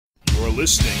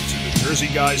listening to the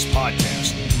Jersey Guys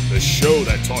Podcast, the show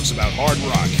that talks about hard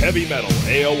rock, heavy metal,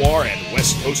 AOR, and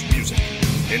West Coast music.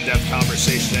 In-depth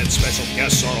conversation and special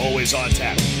guests are always on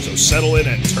tap, so settle in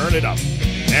and turn it up.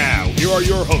 Now, here are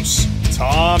your hosts,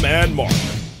 Tom and Mark.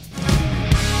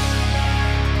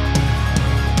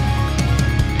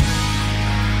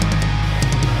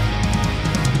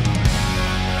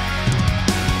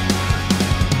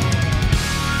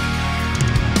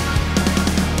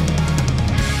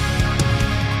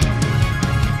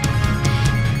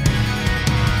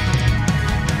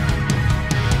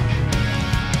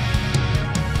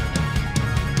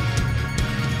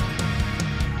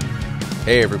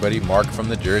 Hey everybody, Mark from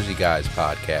the Jersey Guys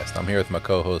Podcast. I'm here with my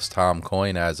co-host Tom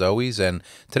Coyne as always, and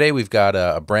today we've got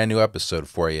a brand new episode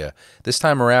for you. This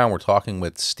time around we're talking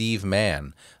with Steve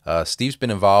Mann. Steve's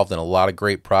been involved in a lot of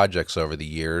great projects over the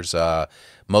years,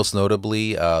 most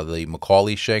notably the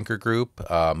McAuley Schenker Group,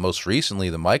 most recently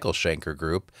the Michael Schenker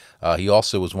Group. He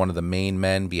also was one of the main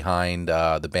men behind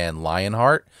the band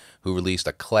Lionheart, who released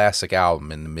a classic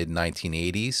album in the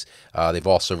mid-1980s. They've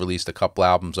also released a couple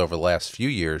albums over the last few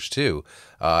years, too,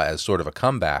 as sort of a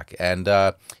comeback. And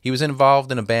he was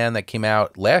involved in a band that came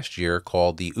out last year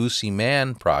called the Ousey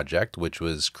Man Project, which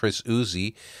was Chris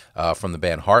Ousey from the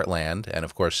band Heartland, and,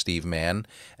 of course, Steve Mann.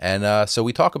 And so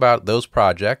we talk about those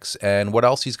projects and what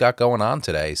else he's got going on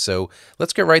today. So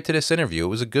let's get right to this interview. It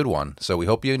was a good one, so we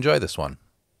hope you enjoy this one.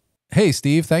 Hey,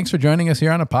 Steve, thanks for joining us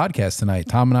here on a podcast tonight.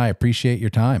 Tom and I appreciate your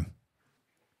time.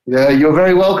 Yeah, you're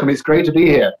very welcome. It's great to be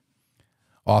here.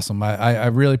 Awesome. I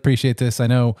really appreciate this. I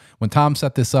know when Tom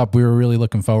set this up, we were really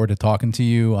looking forward to talking to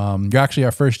you. You're actually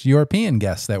our first European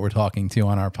guest that we're talking to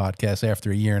on our podcast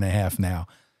after a year and a half now.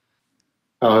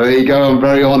 Oh, there you go. I'm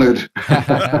very honored.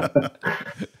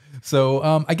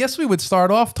 So I guess we would start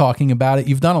off talking about it.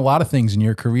 You've done a lot of things in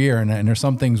your career, and there's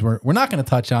some things we're not going to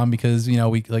touch on because,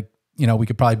 we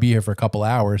could probably be here for a couple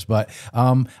hours, but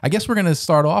I guess we're going to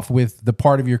start off with the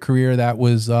part of your career that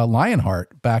was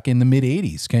Lionheart back in the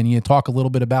mid-'80s. Can you talk a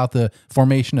little bit about the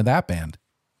formation of that band?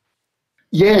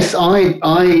 Yes, I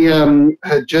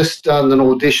had just done an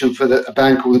audition for a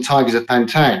band called the Tigers of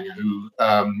Pantang, who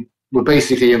were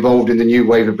basically involved in the new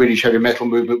wave of British heavy metal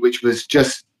movement, which was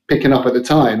just picking up at the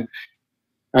time.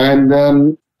 And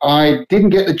I didn't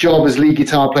get the job as lead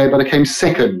guitar player, but I came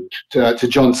second to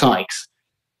John Sykes.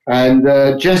 And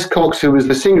Jess Cox, who was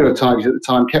the singer of Tigers at the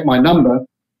time, kept my number.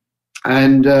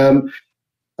 And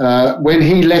when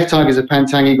he left Tigers of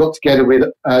Pantang, he got together with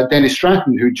Dennis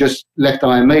Stratton, who just left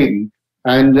Iron Maiden.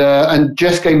 And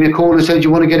Jess gave me a call and said, "Do you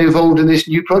want to get involved in this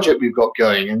new project we've got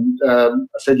going?" And I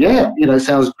said, "Yeah,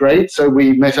 sounds great." So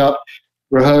we met up,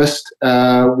 rehearsed.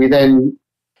 We then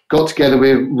got together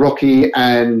with Rocky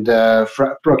and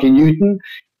Rocky Newton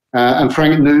and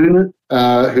Frank Noon,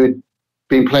 who'd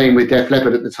been playing with Def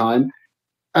Leppard at the time.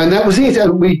 And that was it.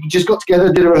 And we just got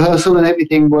together, did a rehearsal, and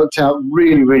everything worked out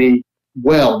really, really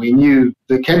well. We knew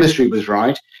the chemistry was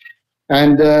right.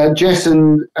 And Jess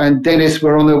and Dennis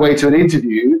were on their way to an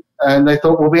interview, and they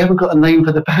thought, well, we haven't got a name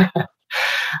for the band.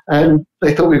 And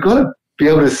they thought, we've got to be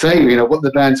able to say, what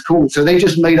the band's called. So they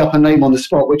just made up a name on the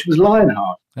spot, which was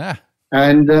Lionheart. Ah.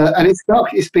 And it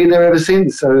stuck. It's been there ever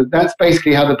since. So that's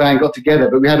basically how the band got together.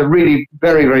 But we had a really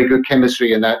very, very good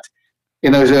chemistry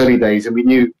in those early days, and we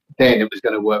knew then it was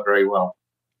going to work very well.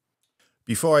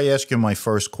 Before I ask you my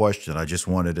first question, I just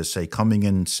wanted to say coming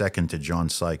in second to John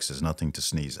Sykes is nothing to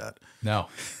sneeze at. No.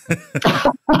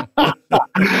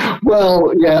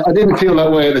 Well, yeah, I didn't feel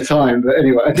that way at the time, but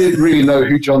anyway, I didn't really know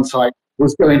who John Sykes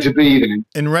was going to be then.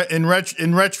 In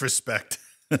retrospect.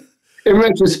 In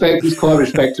retrospect, it's quite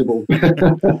respectable.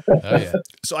 Oh, yeah.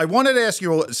 So I wanted to ask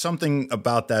you something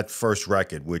about that first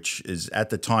record, which is at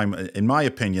the time, in my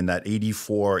opinion, that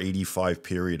 84, 85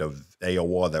 period of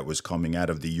AOR that was coming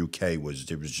out of the UK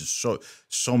there was just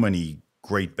so many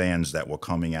great bands that were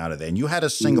coming out of there. And you had a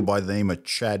singer by the name of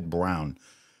Chad Brown,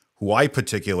 who I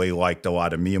particularly liked a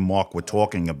lot, and me and Mark were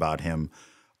talking about him.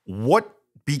 What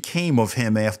became of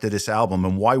him after this album,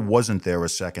 and why wasn't there a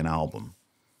second album?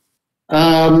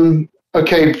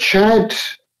 Okay, Chad,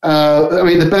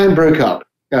 the band broke up.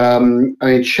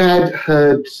 Chad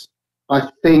had, I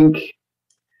think,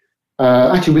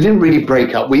 actually, we didn't really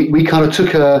break up. We kind of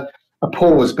took a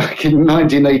pause back in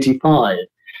 1985.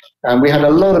 And we had a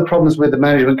lot of problems with the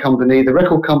management company. The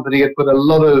record company had put a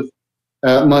lot of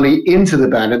money into the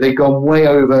band, and they'd gone way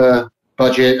over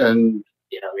budget. And,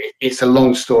 it's a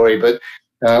long story, but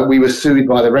we were sued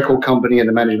by the record company and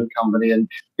the management company, and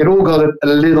it all got a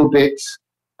little bit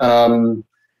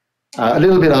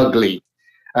ugly.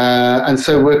 And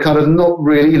so we're kind of not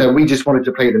really, we just wanted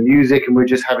to play the music, and we're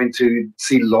just having to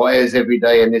see lawyers every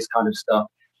day and this kind of stuff.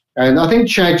 And I think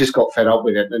Chad just got fed up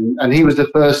with it, and he was the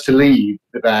first to leave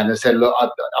the band and said, "Look, I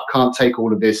can't take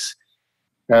all of this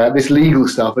legal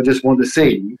stuff. I just want to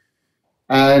sing."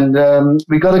 And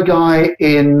we got a guy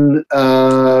in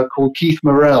called Keith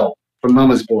Morrell from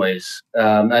Mama's Boys,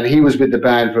 and he was with the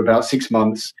band for about 6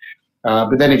 months,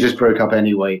 but then it just broke up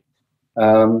anyway,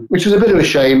 which was a bit of a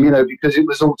shame, because it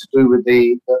was all to do with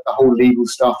the whole legal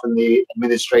stuff and the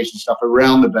administration stuff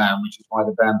around the band, which is why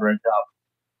the band broke up.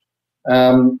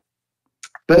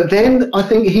 But then I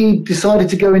think he decided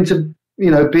to go into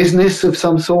business of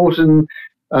some sort, and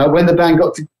when the band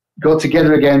got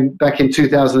together again back in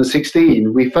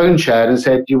 2016, we phoned Chad and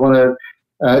said, "Do you want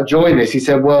to join this?" He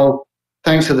said, "Well,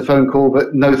 thanks for the phone call,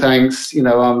 but no thanks.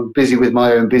 I'm busy with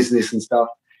my own business and stuff."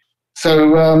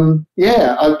 So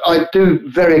I do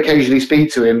very occasionally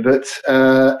speak to him, but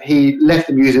he left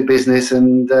the music business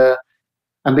and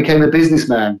became a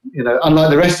businessman. Unlike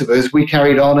the rest of us, we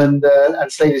carried on and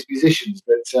stayed as musicians.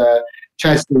 But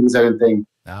Chad's doing his own thing.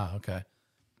 Ah, okay.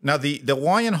 Now, the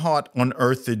Lionheart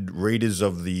Unearthed Raiders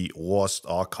of the Lost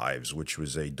Archives, which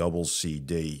was a double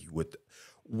CD with,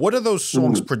 what are those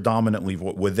songs predominantly?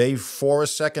 Were they for a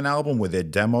second album? Were there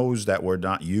demos that were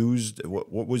not used?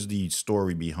 What was the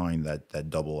story behind that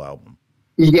double album?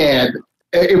 Yeah,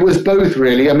 it was both,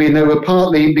 really. I mean, they were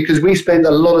partly because we spent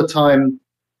a lot of time,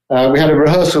 we had a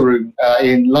rehearsal room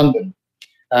in London,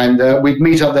 and we'd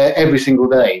meet up there every single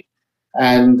day.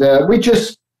 And we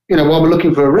just, while we're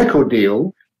looking for a record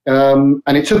deal, and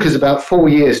it took us about 4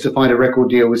 years to find a record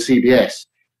deal with CBS.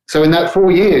 So in that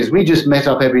 4 years, we just met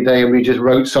up every day and we just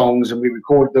wrote songs and we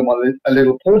recorded them on a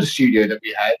little Porter studio that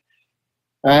we had.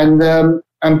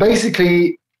 And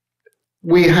basically,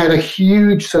 we had a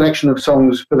huge selection of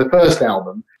songs for the first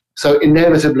album. So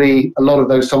inevitably, a lot of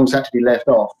those songs had to be left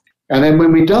off. And then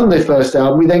when we'd done the first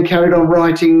album, we then carried on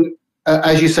writing,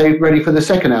 as you say, ready for the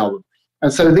second album.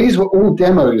 And so these were all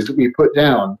demos that we put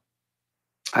down.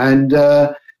 And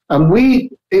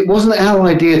it wasn't our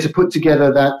idea to put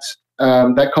together that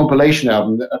compilation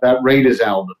album, that Raiders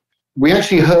album. We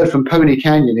actually heard from Pony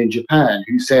Canyon in Japan,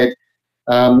 who said,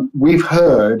 "We've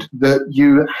heard that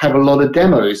you have a lot of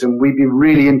demos, and we'd be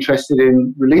really interested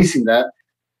in releasing that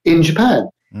in Japan."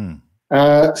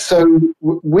 So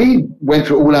we went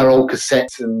through all our old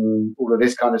cassettes and all of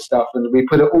this kind of stuff, and we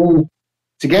put it all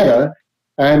together,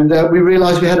 and we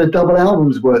realized we had a double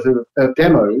album's worth of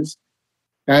demos.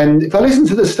 And if I listen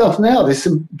to the stuff now, there's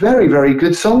some very, very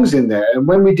good songs in there. And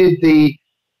when we did the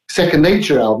Second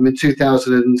Nature album in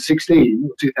 2016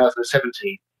 or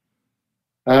 2017,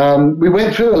 we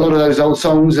went through a lot of those old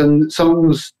songs and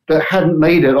songs that hadn't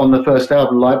made it on the first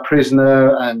album, like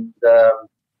Prisoner and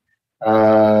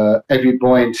Every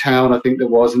Boy in Town, I think there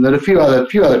was, and then a few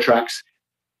other tracks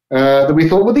that we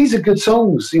thought, well, these are good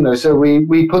songs, So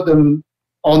we put them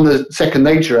on the Second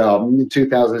Nature album in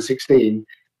 2016.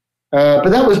 But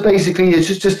that was basically it's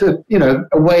just a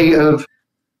way of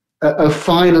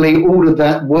finally all of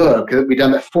that work that we'd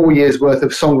done, that 4 years worth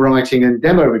of songwriting and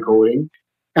demo recording,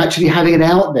 actually having it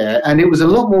out there, and it was a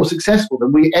lot more successful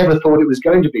than we ever thought it was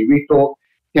going to be. We thought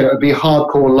it'd be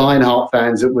hardcore Lionheart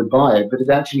fans that would buy it, but it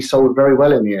actually sold very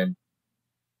well in the end.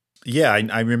 Yeah,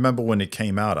 I remember when it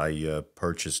came out. I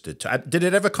purchased it. Did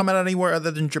it ever come out anywhere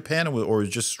other than Japan, or was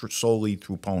it just solely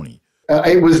through Pony?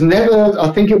 It was never,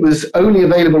 I think it was only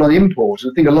available on import. I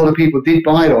think a lot of people did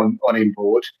buy it on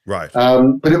import. Right.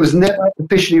 But it was never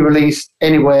officially released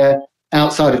anywhere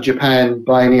outside of Japan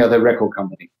by any other record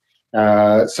company.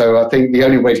 So I think the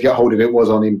only way to get hold of it was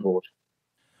on import.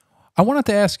 I wanted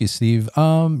to ask you, Steve,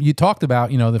 you talked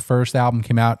about, the first album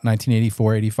came out in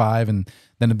 1984, 85, and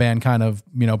then the band kind of,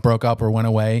 broke up or went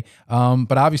away.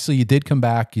 But obviously you did come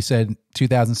back. You said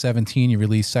 2017, you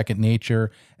released Second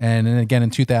Nature. And then again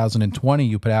in 2020,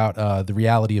 you put out The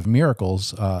Reality of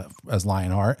Miracles as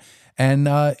Lionheart. And,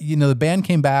 the band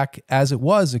came back as it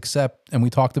was, except, and we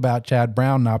talked about Chad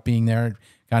Brown not being there,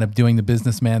 kind of doing the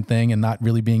businessman thing and not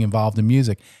really being involved in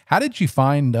music. How did you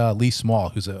find Lee Small,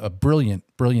 who's a brilliant,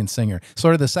 brilliant singer,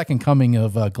 sort of the second coming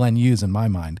of Glenn Hughes in my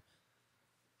mind?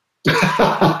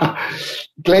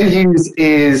 Glenn Hughes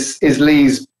is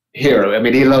Lee's hero. I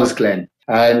mean, he loves Glenn.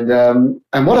 And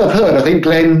what I've heard, I think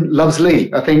Glenn loves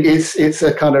Lee. I think it's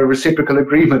a kind of reciprocal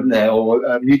agreement there, or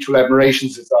a mutual admiration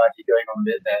society going on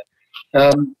there.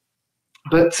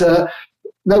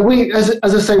 No, we, as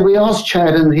I say, we asked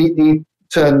Chad, and he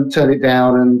turned it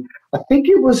down. And I think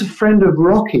it was a friend of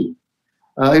Rocky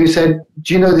who said,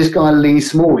 "Do you know this guy Lee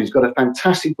Small? He's got a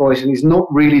fantastic voice, and he's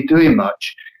not really doing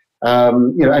much.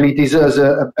 And he deserves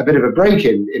a bit of a break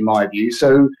in my view."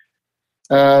 So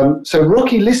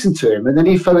Rocky listened to him, and then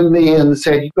he phoned me and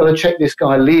said, "You've got to check this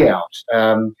guy Lee out.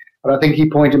 And I think he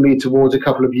pointed me towards a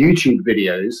couple of YouTube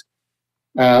videos,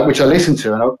 which I listened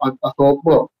to, and I thought,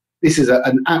 well, this is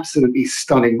an absolutely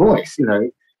stunning voice. You know,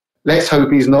 let's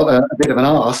hope he's not a bit of an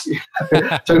arse.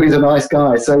 Let's hope he's a nice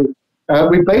guy. So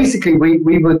we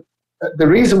were. The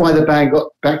reason why the band got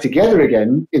back together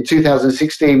again in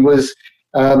 2016 was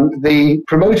the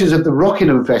promoters of the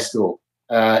Rockingham Festival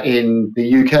in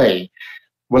the UK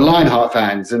were Lionheart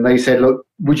fans, and they said, look,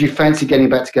 would you fancy getting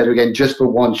back together again just for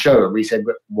one show? And we said,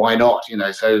 but why not? You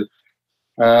know, so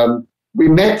we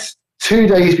met 2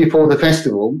 days before the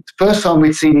festival. First time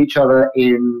we'd seen each other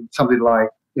in something like,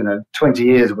 20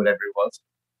 years or whatever it was.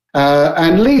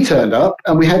 And Lee turned up,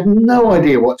 and we had no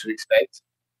idea what to expect.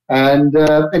 And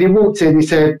he walked in, he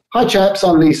said, hi chaps,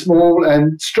 I'm Lee Small.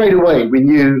 And straight away we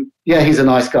knew, yeah, he's a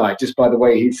nice guy, just by the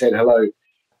way he said hello.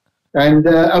 And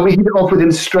we hit it off with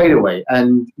him straight away.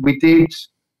 And we did,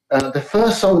 the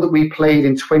first song that we played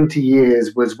in 20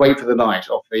 years was Wait for the Night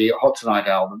off the Hot Tonight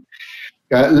album.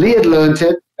 Lee had learnt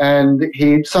it, and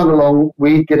he sung along.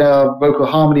 We did our vocal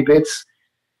harmony bits.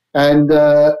 And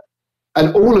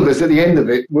all of us at the end of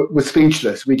it were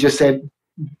speechless. We just said,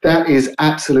 that is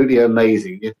absolutely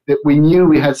amazing. We knew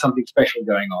we had something special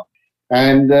going on.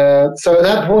 And so at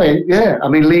that point, yeah, I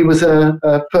mean, Lee was a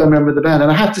firm member of the band.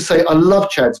 And I have to say, I love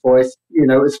Chad's voice.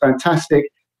 It's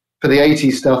fantastic for the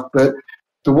 80s stuff. But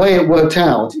the way it worked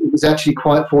out, it was actually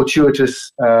quite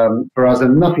fortuitous for us.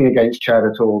 And nothing against Chad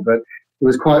at all. But it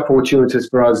was quite fortuitous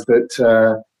for us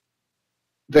that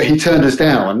he turned us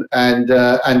down and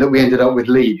that we ended up with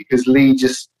Lee, because Lee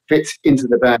just fits into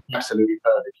the band absolutely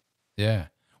perfect. Yeah.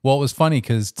 Well, it was funny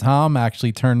because Tom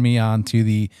actually turned me on to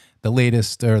the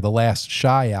latest or the last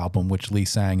Shy album, which Lee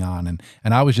sang on,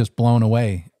 and I was just blown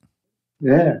away.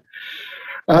 Yeah.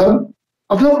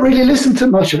 I've not really listened to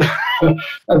much of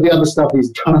the other stuff he's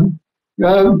done.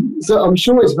 So I'm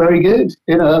sure it's very good.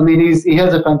 I mean, he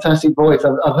has a fantastic voice.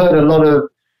 I've heard a lot of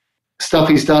stuff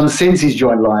he's done since he's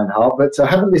joined Lionheart, but I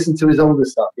haven't listened to his older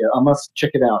stuff yet. I must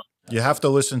check it out. You have to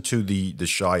listen to the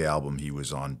Shy album he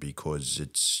was on, because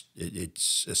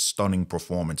it's a stunning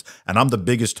performance. And I'm the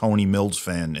biggest Tony Mills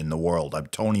fan in the world.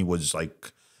 Tony was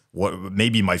like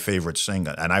maybe my favorite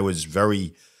singer, and I was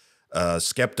very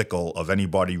skeptical of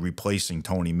anybody replacing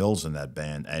Tony Mills in that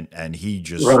band, and he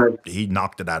just he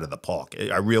knocked it out of the park.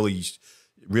 I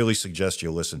really suggest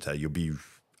you listen to it.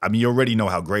 You already know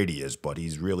how great he is, but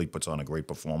he's really puts on a great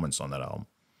performance on that album.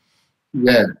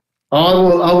 Yeah. I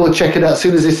will check it out. As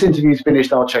soon as this interview's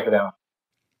finished, I'll check it out.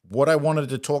 What I wanted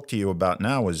to talk to you about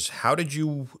now is, how did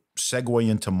you segue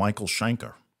into Michael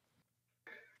Schenker?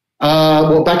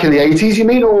 Well, back in the 80s, you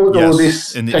mean, or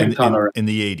this in the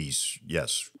 80s,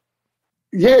 yes.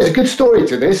 Yeah, it's a good story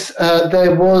to this.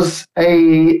 There was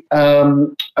a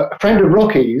friend of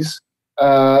Rocky's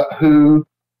who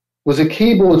was a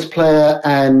keyboards player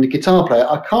and guitar player.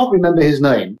 I can't remember his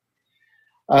name.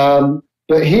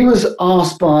 But he was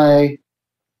asked by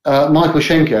Michael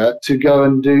Schenker to go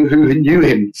and do, who knew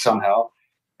him somehow,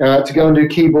 to go and do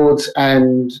keyboards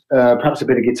and perhaps a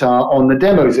bit of guitar on the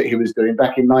demos that he was doing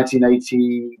back in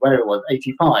 1980, whatever it was,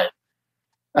 85.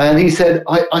 And he said,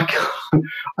 I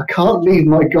can't leave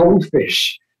my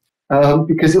goldfish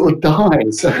because it will die.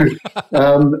 So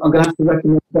I'm going to have to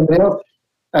recommend somebody else.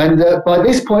 And by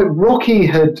this point, Rocky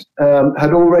had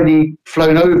already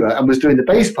flown over and was doing the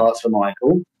bass parts for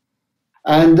Michael.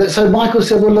 And so Michael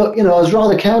said, well, look, I was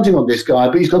rather counting on this guy,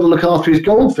 but he's got to look after his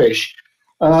goldfish.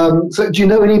 So do you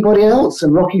know anybody else?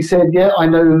 And Rocky said, yeah, I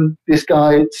know this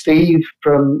guy, Steve,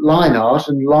 from Lionheart.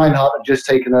 And Lionheart had just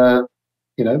taken a,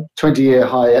 20-year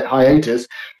hiatus.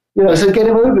 So get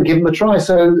him over, give him a try.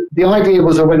 So the idea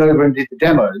was I went over and did the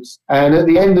demos. And at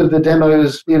the end of the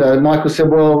demos, Michael said,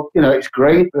 well, it's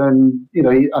great. And,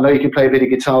 I know you can play a bit of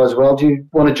guitar as well. Do you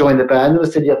want to join the band? And I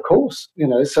said, yeah, of course.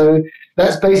 So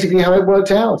that's basically how it worked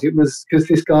out. It was because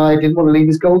this guy didn't want to leave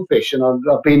his goldfish. And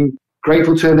I've been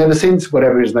grateful to him ever since,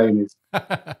 whatever his name is.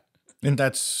 And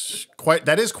that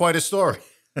is quite a story.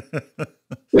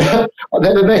 I've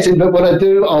never met him, but when I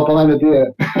do, I'll buy him a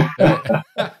beer.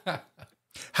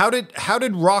 How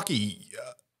did Rocky?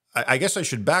 I guess I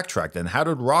should backtrack then. How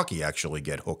did Rocky actually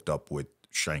get hooked up with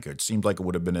Schenker? It seemed like it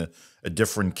would have been a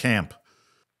different camp.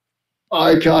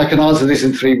 I can answer this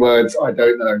in 3 words. I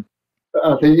don't know.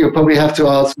 I think you'll probably have to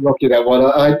ask Rocky that one.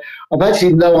 I've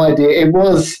actually no idea. It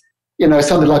was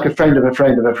something like a friend of a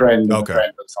friend of a friend of a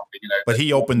friend or something. But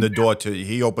he opened the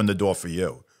door for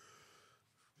you.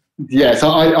 Yes,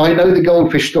 I know the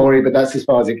goldfish story, but that's as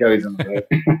far as it goes.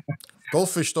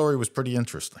 Goldfish story was pretty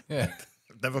interesting. Yeah.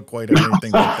 Never quite heard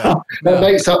anything like that. That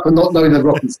makes up for not knowing the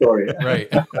Rocky story.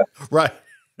 Right. Right.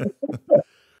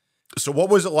 So what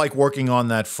was it like working on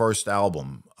that first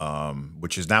album?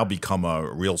 which has now become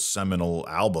a real seminal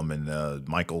album in the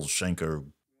Michael Schenker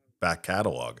back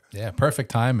catalog. Yeah,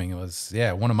 perfect timing. It was,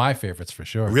 one of my favorites for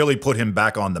sure. Really put him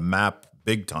back on the map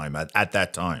big time at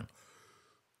that time.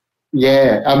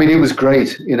 Yeah, I mean, it was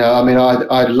great.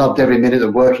 I loved every minute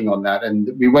of working on that.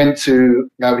 And we went to,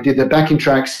 we did the backing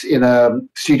tracks in a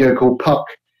studio called PUK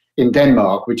in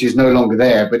Denmark, which is no longer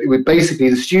there. But it was basically,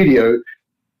 the studio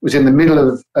was in the middle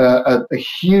of a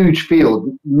huge field,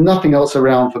 nothing else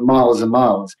around for miles and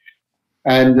miles.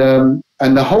 And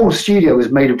the whole studio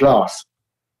was made of glass.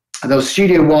 And there was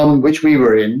Studio 1, which we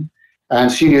were in,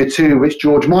 and Studio 2, which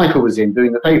George Michael was in,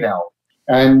 doing the Faith album.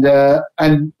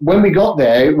 And when we got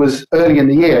there, it was early in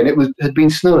the year, and had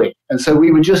been snowing, and so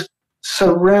we were just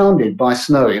surrounded by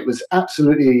snow. It was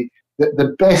absolutely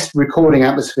the best recording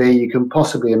atmosphere you can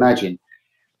possibly imagine.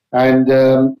 And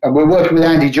we're working with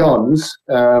Andy Johns,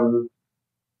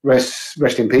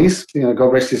 rest in peace.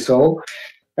 God rest his soul.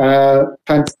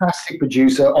 Fantastic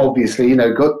producer, obviously.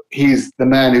 He's the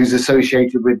man who's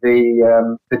associated with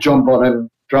the John Bonham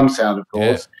drum sound, of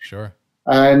course. Yeah, sure.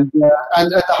 And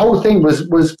the whole thing was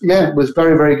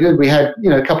very, very good. We had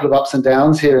a couple of ups and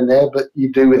downs here and there, but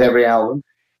you do with every album.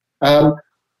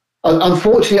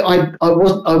 Unfortunately, I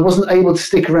wasn't able to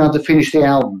stick around to finish the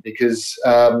album because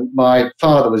my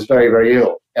father was very, very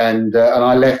ill, and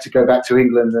I left to go back to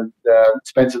England and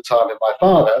spend some time with my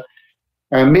father.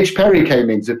 And Mitch Perry came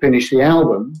in to finish the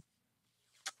album,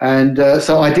 and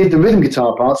so I did the rhythm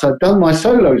guitar parts. I've done my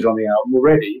solos on the album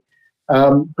already.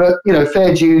 But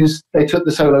fair dues, they took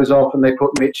the solos off and they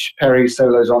put Mitch Perry's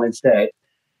solos on instead,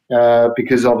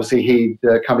 because obviously he'd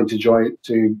come in to join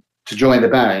the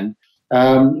band.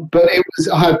 But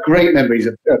I have great memories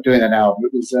of doing an album.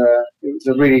 It was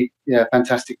a really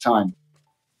fantastic time.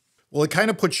 Well, it kind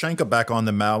of put Schenker back on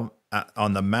the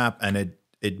map, and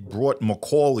it brought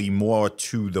McAuley more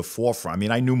to the forefront. I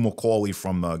mean, I knew McAuley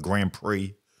from Grand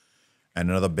Prix and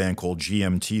another band called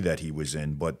GMT that he was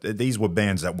in. But these were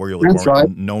bands that really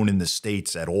weren't known in the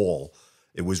States at all.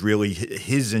 It was really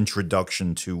his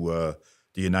introduction to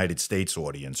the United States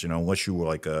audience. Unless you were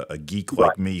like a geek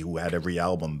like me who had every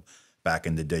album back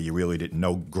in the day, you really didn't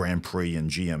know Grand Prix and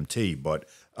GMT. But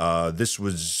this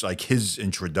was like his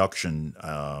introduction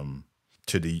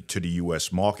to the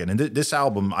US market. And this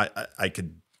album, I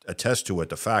could attest to it.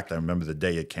 The fact, I remember the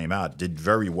day it came out, did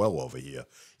very well over here.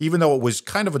 Even though it was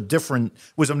kind of a different,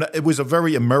 it was a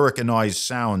very Americanized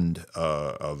sound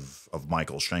of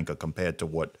Michael Schenker compared to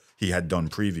what he had done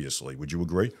previously. Would you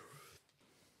agree?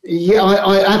 Yeah,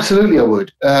 I absolutely I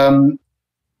would.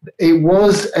 It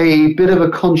was a bit of a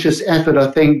conscious effort, I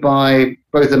think, by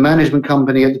both the management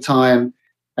company at the time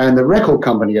and the record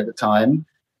company at the time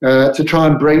to try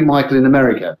and break Michael in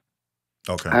America.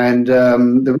 Okay. And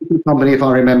the record company, if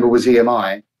I remember, was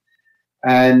EMI.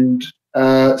 And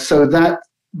so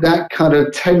that kind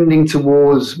of tending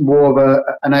towards more of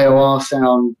an AOR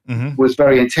sound was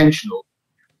very intentional.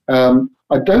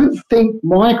 I don't think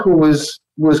Michael was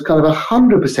kind of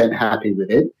 100% happy with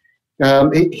it.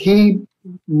 He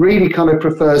really kind of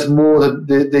prefers more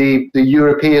the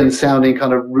European sounding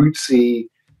kind of rootsy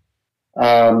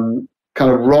kind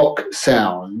of rock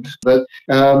sound. But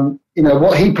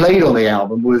what he played on the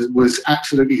album was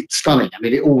absolutely stunning. I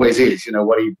mean, it always is.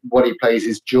 What he plays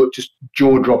is just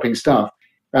jaw-dropping stuff.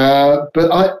 But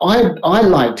I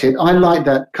liked it. I liked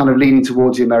that kind of leaning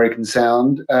towards the American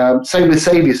sound. Same with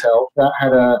Save Yourself. That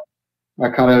had a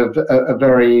kind of a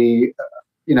very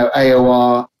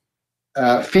AOR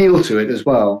feel to it as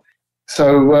well.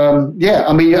 So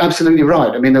I mean, you're absolutely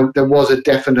right. I mean, there was a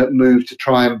definite move to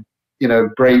try and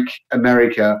break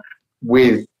America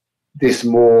with this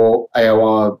more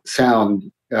AOR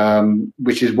sound,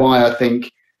 which is why I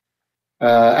think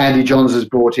Andy Johns was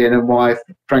brought in and why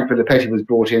Frank Fillipetti was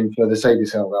brought in for the Save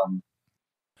Yourself album.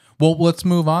 Well, let's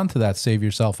move on to that Save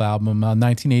Yourself album,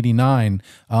 1989.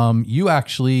 You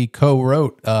actually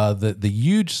co-wrote the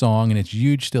huge song, and it's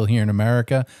huge still here in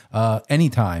America,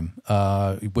 Anytime,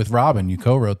 with Robin. You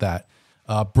co-wrote that.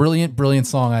 Brilliant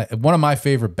song. One of my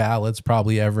favorite ballads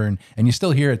probably ever, and you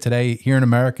still hear it today. Here in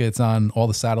America, it's on all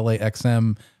the satellite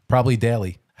XM probably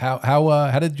daily.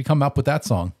 How did you come up with that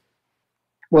song?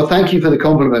 Well, thank you for the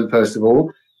compliment, first of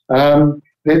all.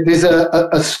 There's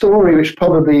a story which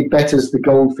probably betters the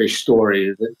Goldfish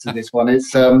story to this one.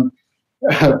 It's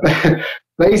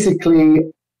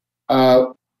basically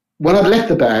when I'd left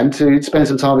the band to spend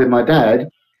some time with my dad,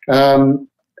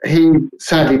 he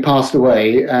sadly passed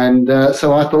away, and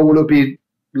so I thought, well, it would be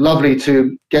lovely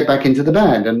to get back into the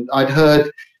band. And I'd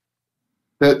heard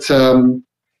that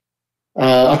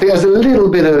I think there's a little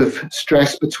bit of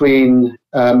stress between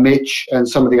Mitch and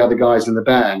some of the other guys in the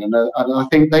band, and I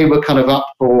think they were kind of up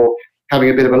for having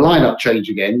a bit of a lineup change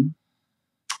again.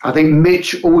 I think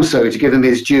Mitch also, to give him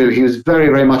his due, he was very,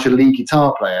 very much a lead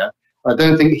guitar player. I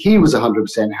don't think he was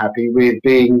 100% happy with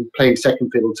playing second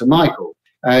fiddle to Michael.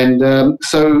 And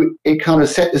so it kind of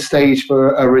set the stage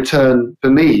for a return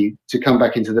for me to come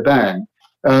back into the band.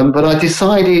 But I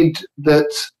decided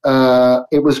that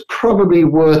it was probably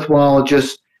worthwhile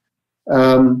just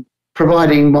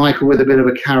providing Michael with a bit of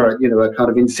a carrot, a kind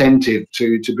of incentive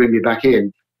to bring me back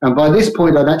in. And by this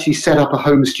point, I'd actually set up a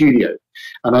home studio.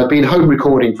 And I'd been home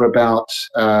recording for about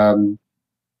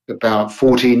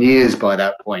 14 years by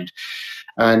that point.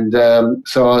 And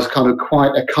so I was kind of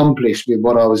quite accomplished with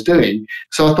what I was doing.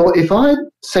 So I thought, if I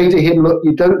say to him, look,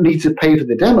 you don't need to pay for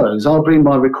the demos, I'll bring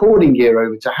my recording gear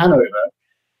over to Hanover,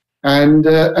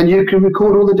 and you can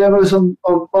record all the demos on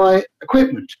my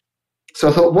equipment. So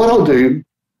I thought, what I'll do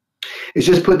is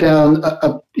just put down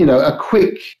a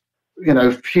quick,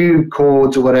 few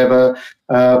chords or whatever,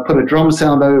 put a drum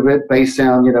sound over it, bass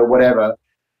sound, whatever,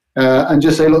 and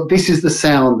just say, look, this is the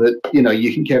sound that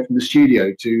you can get from the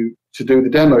studio to do the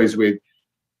demos with.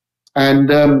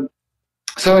 And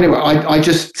so anyway, I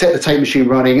just set the tape machine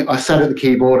running. I sat at the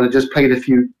keyboard and just played a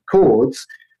few chords,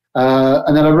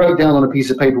 and then I wrote down on a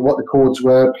piece of paper what the chords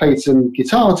were, played some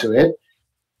guitar to it,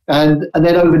 and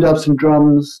then overdubbed some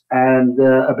drums and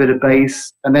a bit of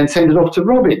bass, and then sent it off to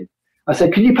Robin. I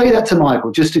said, can you play that to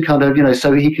Michael, just to kind of,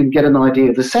 so he can get an idea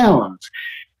of the sounds?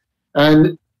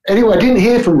 And anyway, I didn't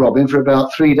hear from Robin for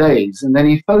about 3 days, and then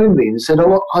he phoned me and said,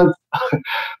 oh,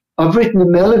 I've written a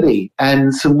melody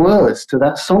and some words to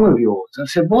that song of yours. I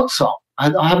said, what song?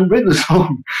 I haven't written a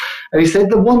song. And he said,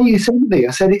 the one you sent me.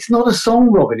 I said, it's not a song,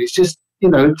 Robin. It's just,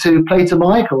 to play to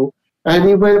Michael. And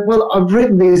he went, well, I've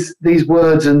written these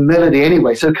words and melody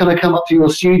anyway, so can I come up to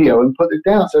your studio and put it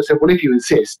down? So I said, well, if you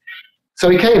insist. So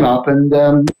he came up,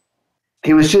 and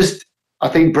he was just, I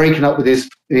think, breaking up with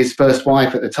his first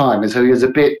wife at the time. And so he was a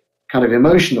bit kind of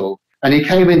emotional. And he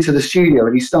came into the studio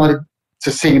and he started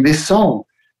to sing this song.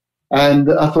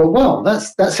 And I thought, well,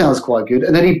 that sounds quite good.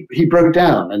 And then he broke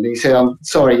down and he said, I'm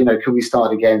sorry, can we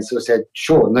start again? So I said,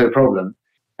 sure, no problem.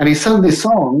 And he sung this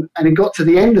song and he got to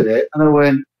the end of it. And I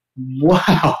went,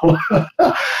 wow.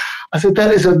 I said,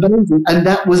 that is amazing. And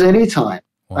that was Anytime.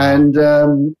 Wow. And,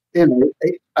 and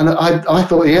I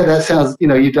thought, yeah, that sounds,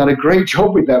 you've done a great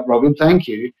job with that, Robin. Thank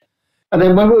you. And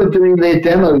then when we were doing the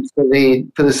demos for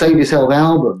the Save Yourself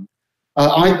album,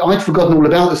 I'd forgotten all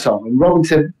about the song. And Robin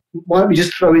said, why don't we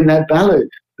just throw in that ballad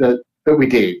that we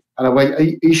did? And I went, are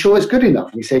you sure it's good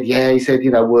enough? And he said, yeah. He said,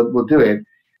 we'll do it.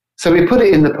 So we put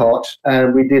it in the pot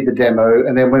and we did the demo.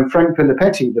 And then when Frank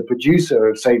Fillipetti, the producer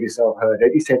of Save Yourself, heard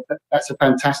it, he said, that's a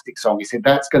fantastic song. He said,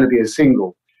 that's going to be a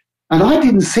single. And I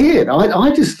didn't see it.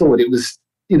 I just thought it was,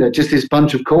 just this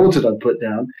bunch of chords that I'd put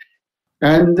down.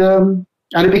 And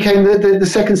it became the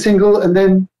second single. And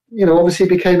then, obviously it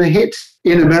became a hit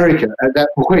in America at that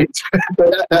point.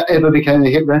 But that ever became a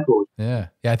hit record. Yeah.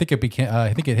 I think it became.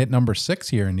 I think it hit number 6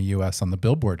 here in the U.S. on the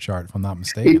Billboard chart, if I'm not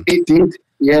mistaken. It did.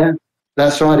 Yeah,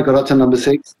 that's right. It got up to number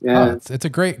 6. Yeah, it's a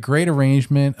great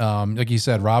arrangement. Like you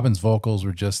said, Robin's vocals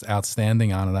were just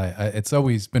outstanding on it. It's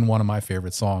always been one of my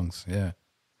favorite songs. Yeah.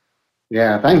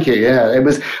 Yeah, thank you. Yeah, it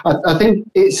was. I think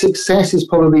its success is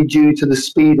probably due to the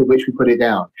speed at which we put it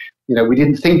down. We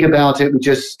didn't think about it. We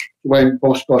just went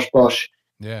bosh, bosh, bosh.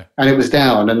 Yeah. And it was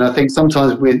down. And I think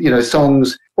sometimes with,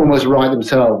 songs almost write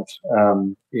themselves,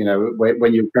 when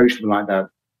you approach them like that.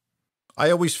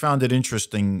 I always found it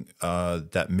interesting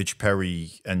that Mitch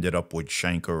Perry ended up with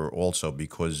Schenker also,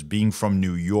 because being from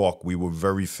New York, we were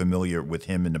very familiar with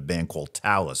him in a band called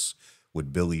Talus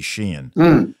with Billy Sheehan.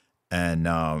 Mm.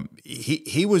 And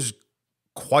he was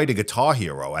quite a guitar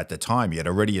hero at the time. He had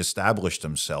already established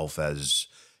himself as,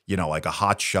 like a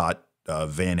hotshot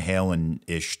Van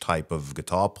Halen-ish type of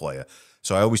guitar player.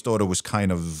 So I always thought it was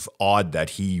kind of odd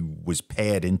that he was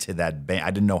paired into that band.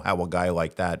 I didn't know how a guy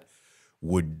like that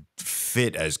would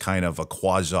fit as kind of a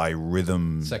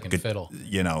quasi-rhythm. Second fiddle.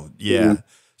 Yeah. Mm-hmm.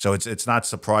 So it's not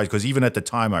surprised, because even at the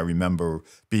time I remember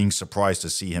being surprised to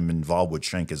see him involved with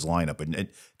Schenker's lineup, and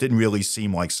it didn't really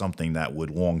seem like something that would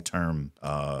long-term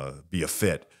be a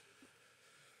fit.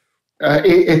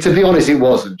 To be honest, it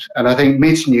wasn't. And I think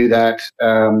Mitch knew that,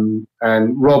 and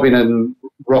Robin and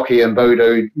Rocky and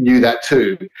Bodo knew that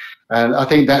too. And I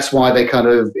think that's why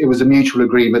it was a mutual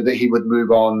agreement that he would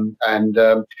move on. And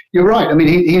you're right. I mean,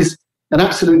 he's an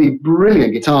absolutely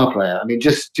brilliant guitar player. I mean,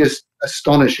 just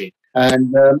astonishing.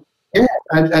 And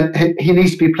and he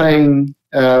needs to be playing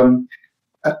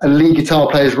a lead guitar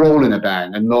player's role in a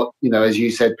band, and not, as you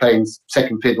said, playing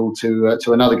second fiddle to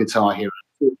another guitar hero.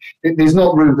 There's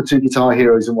not room for two guitar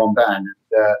heroes in one band.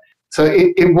 So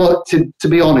it was, to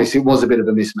be honest, it was a bit of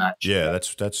a mismatch. Yeah,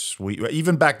 that's sweet.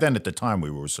 Even back then, at the time, we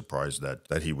were surprised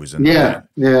that he was in. Yeah.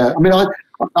 I mean, I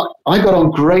got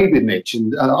on great with Mitch,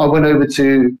 and I went over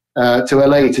to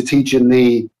LA to teach in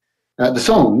the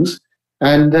songs,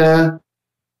 and I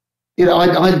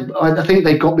think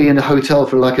they got me in a hotel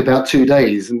for like about 2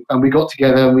 days, and we got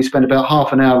together and we spent about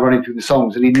half an hour running through the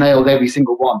songs, and he nailed every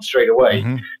single one straight away.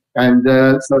 Mm-hmm. And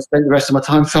so I spent the rest of my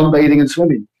time sunbathing and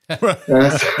swimming. So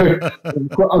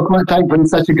I'm quite thankful he's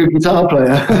such a good guitar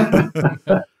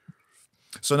player.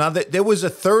 So now there was a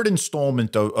third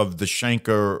installment of the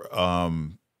Schenker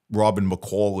Robin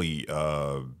McAuley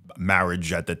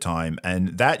marriage at the time,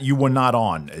 and that you were not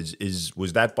on.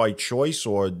 Was that by choice,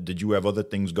 or did you have other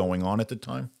things going on at the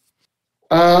time?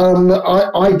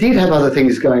 I did have other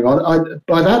things going on.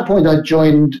 By that point, I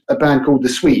joined a band called The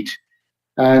Sweet,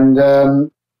 and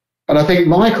I think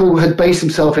Michael had based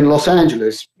himself in Los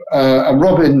Angeles, and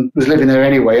Robin was living there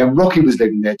anyway, and Rocky was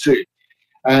living there too.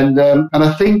 And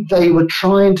I think they were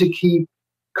trying to keep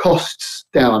costs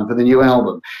down for the new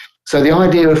album. So the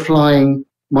idea of flying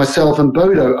myself and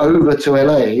Bodo over to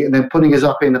LA and then putting us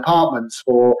up in apartments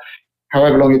for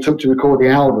however long it took to record the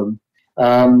album,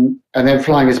 and then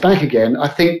flying us back again, I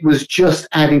think was just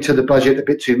adding to the budget a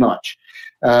bit too much.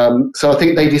 So I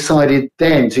think they decided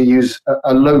then to use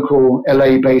a local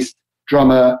LA-based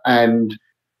drummer and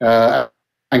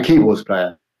keyboards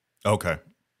player. Okay.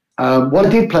 What I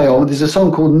did play on, there's a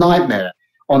song called Nightmare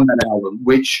on that album,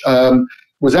 which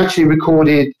was actually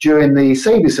recorded during the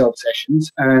Save Yourself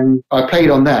sessions, and I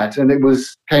played on that, and it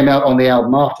came out on the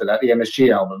album after that, the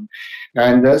MSG album.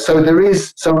 And so I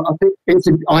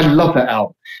think I love that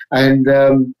album. And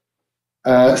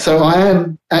so I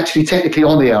am actually technically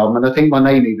on the album, and I think my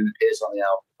name even appears on the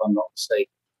album, if I'm not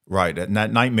mistaken. Right, and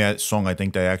that Nightmare song, I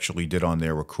think they actually did on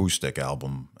their acoustic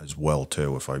album as well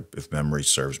too, if memory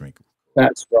serves me.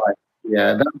 That's right.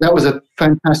 Yeah, that was a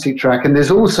fantastic track. And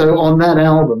there's also on that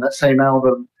album, that same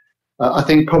album, I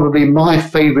think probably my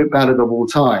favorite ballad of all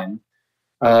time,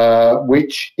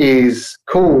 which is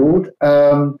called,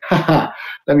 let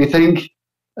me think,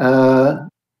 When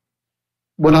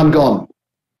I'm Gone.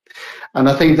 And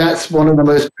I think that's one of the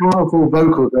most powerful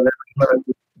vocals I've ever heard.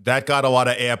 That got a lot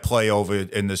of airplay over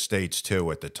in the States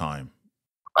too at the time.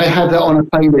 I had that on a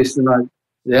playlist, and I've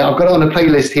got it on a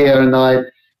playlist here, and I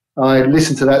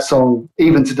listen to that song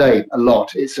even today a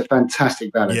lot. It's a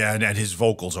fantastic ballad. Yeah, and his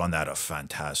vocals on that are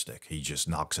fantastic. He just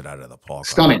knocks it out of the park.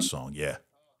 Stunning on that song. Yeah.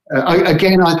 I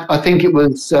think it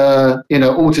was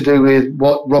all to do with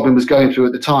what Robin was going through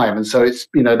at the time, and so it's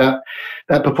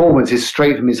that performance is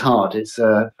straight from his heart. It's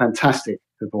a fantastic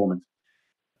performance.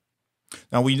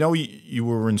 Now, we know you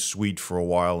were in Sweet for a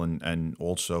while, and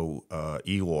also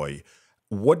Eloy.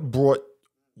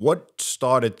 What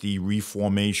started the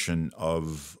reformation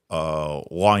of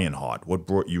Lionheart? What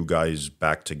brought you guys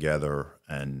back together,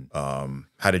 and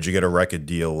how did you get a record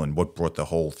deal, and what brought the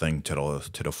whole thing to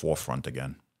the forefront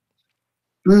again?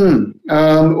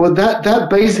 Well, that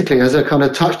basically, as I kind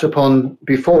of touched upon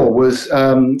before, was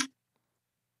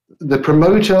the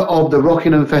promoter of the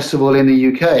Rockingham Festival in the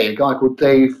UK, a guy called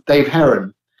Dave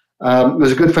Heron,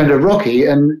 was a good friend of Rocky,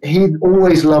 and he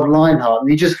always loved Lionheart, and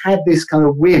he just had this kind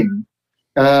of whim,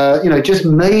 just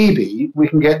maybe we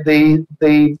can get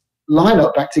the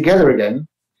lineup back together again.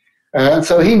 And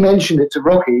so he mentioned it to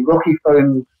Rocky. Rocky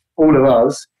phoned all of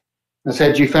us and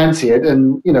said, "Do you fancy it?"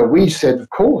 And we said, "Of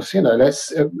course."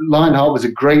 Let's. Lionheart was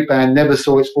a great band, never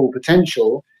saw its full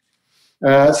potential.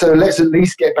 So let's at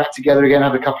least get back together again,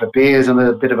 have a couple of beers and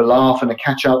a bit of a laugh and a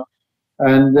catch up,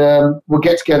 and we'll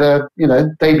get together,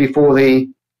 day before the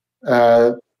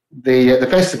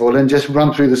festival and just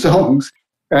run through the songs,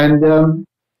 and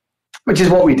which is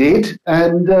what we did,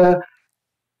 and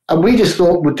we just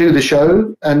thought we'd do the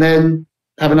show and then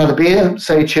have another beer,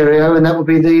 say cheerio, and that would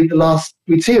be the last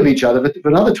we'd see of each other for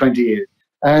another 20 years.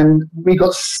 And we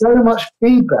got so much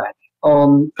feedback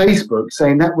on Facebook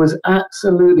saying that was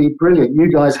absolutely brilliant.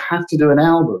 You guys have to do an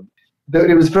album. But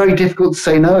it was very difficult to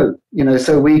say no,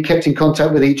 so we kept in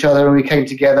contact with each other, and we came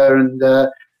together and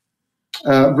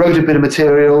wrote a bit of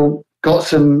material, got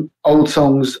some old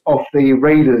songs off the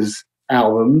Raiders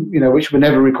album, which were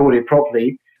never recorded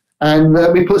properly. And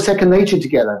we put Second Nature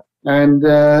together, and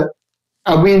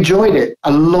we enjoyed it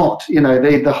a lot.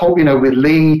 The whole, with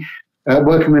Lee,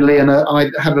 working with Lee, and I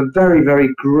have a very, very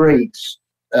great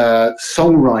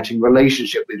songwriting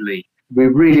relationship with Lee. We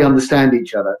really understand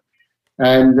each other,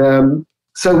 and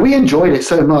so we enjoyed it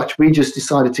so much. We just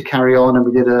decided to carry on, and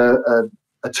we did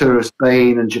a tour of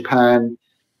Spain and Japan,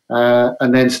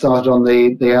 and then started on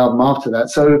the album after that.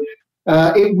 So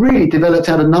it really developed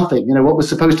out of nothing. You know, what was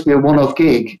supposed to be a one-off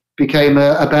gig became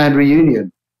a band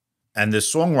reunion. And the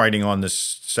songwriting on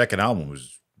this second album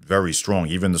was very strong.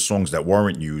 Even the songs that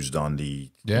weren't used on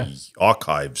the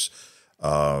archives,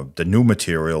 the new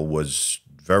material was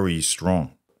very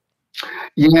strong.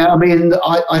 Yeah, I mean,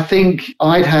 I think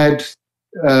I'd had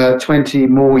 20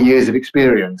 more years of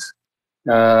experience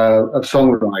of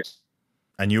songwriting.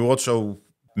 And you also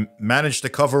managed to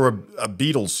cover a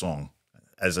Beatles song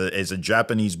as a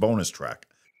Japanese bonus track.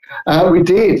 We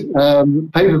did.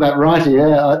 Paperback Writer,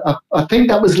 yeah. I think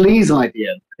that was Lee's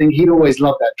idea. I think he'd always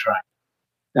loved that track.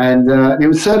 And it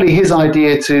was certainly his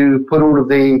idea to put all of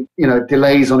the,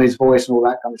 delays on his voice and all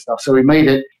that kind of stuff. So we made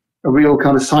it a real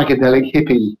kind of psychedelic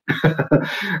hippie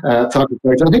type of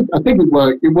place. I think it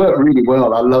worked. It worked really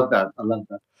well. I love that.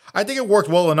 I think it worked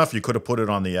well enough. You could have put it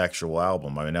on the actual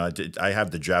album. I mean, I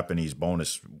have the Japanese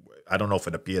bonus. I don't know if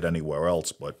it appeared anywhere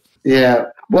else, but yeah.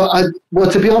 Well,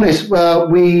 to be honest,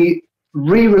 we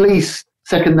re-released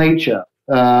Second Nature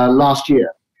last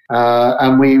year,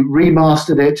 and we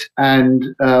remastered it,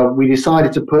 and we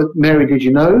decided to put Mary Did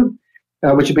You Know,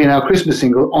 which had been our Christmas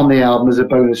single, on the album as a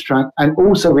bonus track, and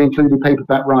also we included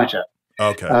Paperback Writer.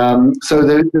 Okay. So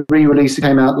the re-release that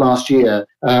came out last year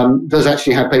does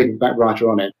actually have Paperback Writer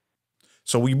on it.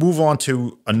 So we move on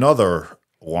to another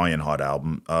Lionheart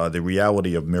album, The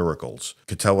Reality of Miracles.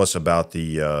 Could tell us about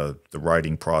the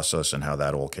writing process and how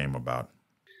that all came about.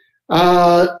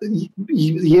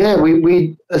 Yeah,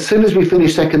 we as soon as we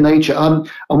finished Second Nature, I'm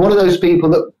one of those people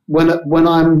that when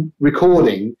I'm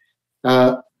recording,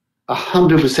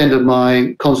 100% of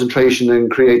my concentration and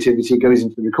creativity goes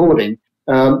into the recording.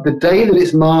 The day that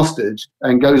it's mastered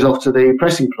and goes off to the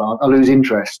pressing plant, I lose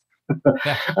interest.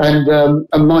 And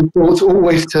my thoughts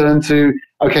always turn to,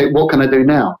 okay, what can I do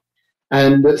now?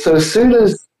 And so as soon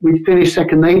as we finished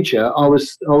Second Nature, I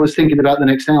was thinking about the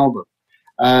next album.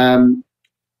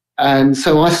 And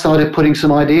so I started putting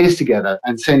some ideas together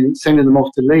and sending them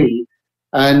off to Lee.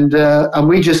 And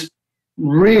we just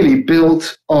really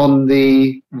built on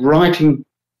the writing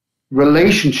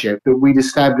relationship that we'd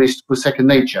established for Second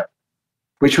Nature,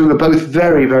 which we were both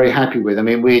very, very happy with. I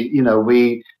mean,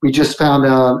 we just found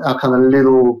our kind of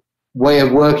little way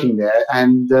of working there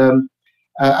and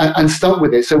stuck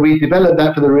with it. So we developed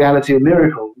that for The Reality of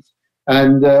Miracles.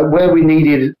 And where we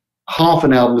needed half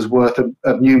an album's worth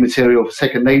of new material for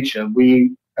Second Nature,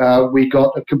 we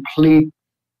got a complete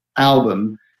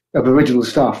album of original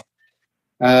stuff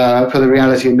for The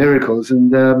Reality of Miracles.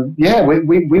 And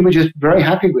we were just very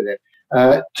happy with it.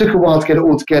 It took a while to get it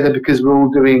all together because we're all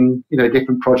doing,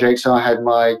 different projects. I had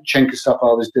my Schenker stuff I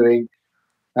was doing.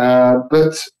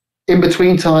 But in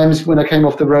between times, when I came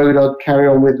off the road, I'd carry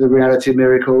on with The Reality of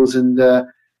Miracles. And I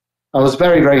was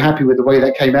very, very happy with the way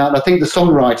that came out. And I think the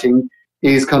songwriting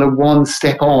is kind of one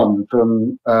step on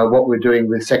from what we're doing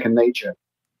with Second Nature.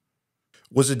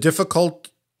 Was it difficult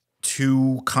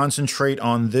to concentrate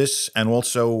on this and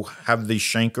also have the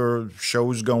Schenker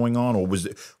shows going on, or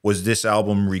was this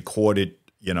album recorded,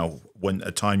 when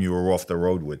a time you were off the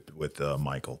road with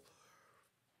Michael?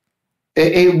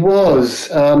 It was.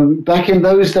 Back in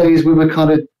those days, we were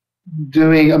kind of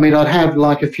doing, I'd have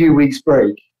like a few weeks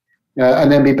break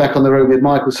and then be back on the road with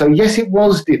Michael. So yes, it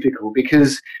was difficult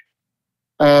because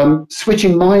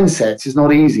switching mindsets is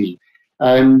not easy.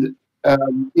 And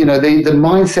the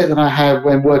mindset that I have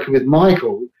when working with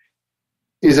Michael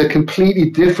is a completely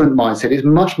different mindset. It's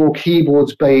much more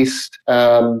keyboards based.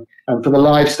 And for the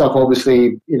live stuff,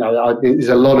 obviously, there's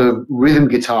a lot of rhythm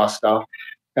guitar stuff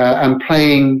and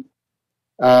playing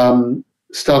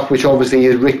stuff which obviously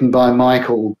is written by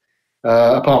Michael,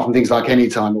 apart from things like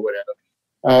Anytime or whatever.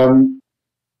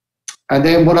 And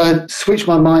then when I switched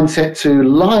my mindset to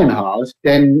Lionheart,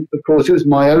 then, of course, it was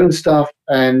my own stuff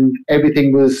and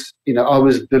everything was, I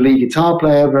was the lead guitar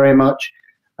player very much.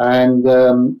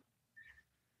 And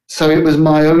so it was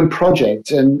my own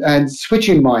project and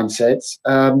switching mindsets.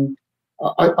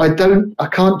 I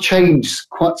can't change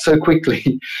quite so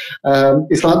quickly.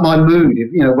 It's like my mood,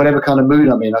 whatever kind of mood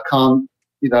I'm in, I can't,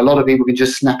 a lot of people can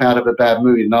just snap out of a bad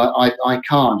mood and I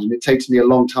can't. And it takes me a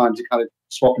long time to kind of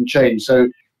swap and change.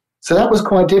 So that was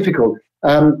quite difficult.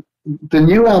 The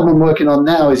new album I'm working on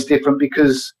now is different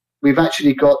because we've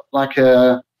actually got like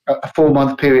a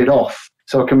 4-month period off,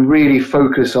 so I can really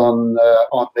focus on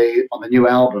the new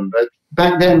album. But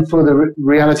back then, for The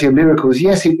Reality of Miracles,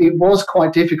 yes, it was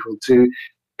quite difficult to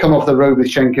come off the road with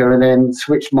Schenker and then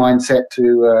switch mindset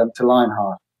to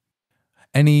Lionheart.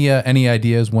 Any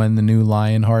ideas when the new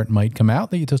Lionheart might come out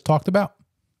that you just talked about?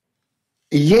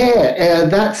 Yeah,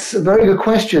 that's a very good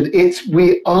question.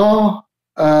 We are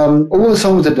all the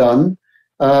songs are done.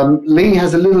 Lee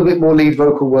has a little bit more lead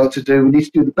vocal work to do. We need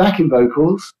to do the backing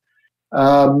vocals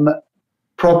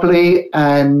properly,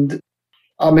 and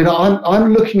I mean,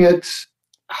 I'm looking at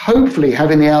hopefully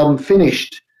having the album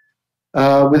finished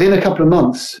within a couple of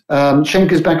months.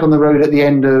 Schenker's back on the road at the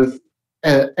end of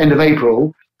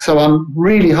April, so I'm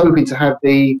really hoping to have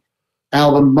the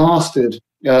album mastered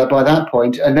by that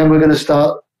point, and then we're going to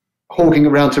start hawking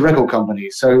around to record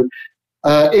companies. So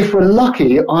if we're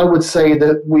lucky, I would say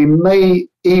that we may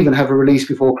even have a release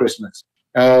before Christmas.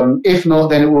 If not,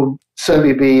 then it will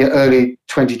certainly be early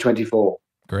 2024.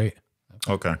 Great.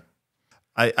 Okay.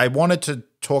 I wanted to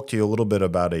talk to you a little bit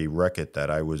about a record that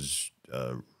I was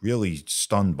really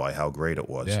stunned by how great it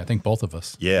was. Yeah, I think both of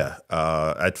us. Yeah.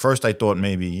 At first I thought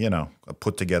maybe, a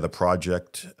put together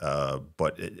project,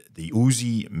 but the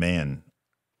Ousey Mann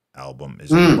album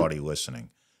is everybody listening.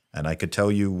 And I could tell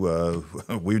you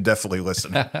we're definitely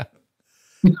listening. That's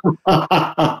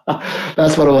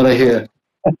what I want to hear.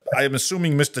 I am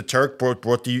assuming Mr. Turk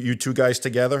brought you two guys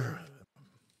together?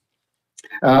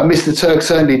 Mr. Turk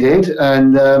certainly did.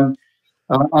 And I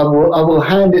will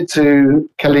hand it to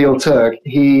Khalil Turk.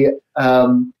 He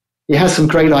has some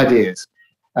great ideas.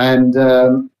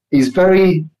 And he's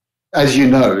very, as you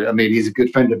know, I mean, he's a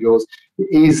good friend of yours.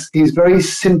 He's very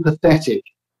sympathetic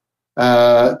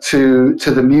to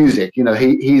the music.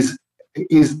 He's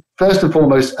first and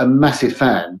foremost a massive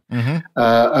fan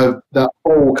of the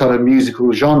whole kind of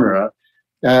musical genre,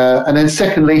 and then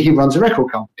secondly, he runs a record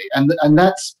company, and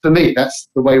that's, for me, that's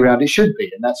the way around it should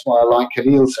be, and that's why I like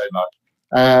Khalil so much.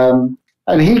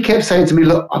 And he kept saying to me,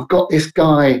 "Look, I've got this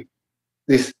guy,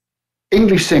 this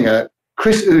English singer,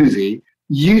 Chris Ousey.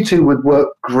 You two would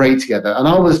work great together." And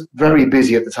I was very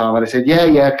busy at the time, and I said,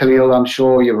 yeah, Khalil, I'm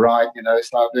sure you're right.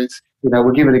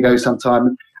 We'll give it a go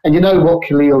sometime. And you know what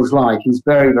Khalil's like? He's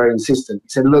very, very insistent. He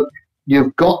said, "Look,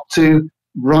 you've got to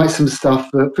write some stuff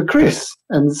for Chris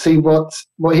and see what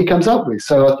he comes up with."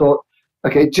 So I thought,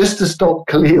 okay, just to stop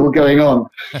Khalil going on,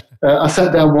 I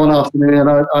sat down one afternoon and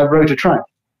I wrote a track,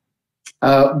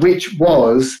 which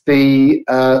was the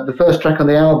first track on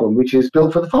the album, which is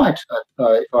Built for the Fight,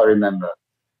 if I remember.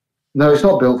 No, it's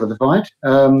not Built for the Fight.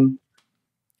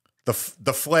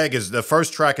 The flag is the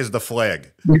first track is The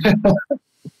Flag.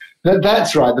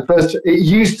 That's right. It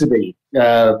used to be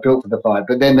Built for the Fight,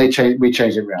 but then we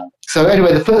changed it around. So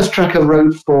anyway, the first track I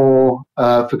wrote for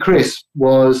Chris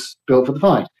was Built for the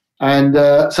Fight, and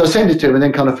so I sent it to him, and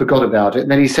then kind of forgot about it. And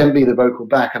then he sent me the vocal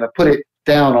back, and I put it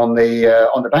down on the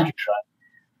backing track,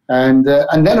 and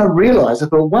then I realized, I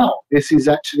thought, wow, this is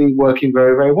actually working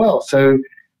very, very well. So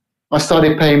I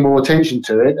started paying more attention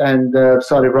to it and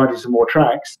started writing some more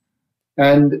tracks.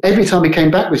 And every time he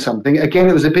came back with something, again,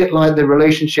 it was a bit like the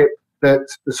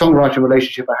songwriting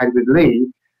relationship I had with Lee.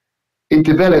 It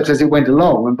developed as it went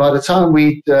along. And by the time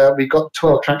we got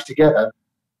 12 tracks together,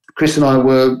 Chris and I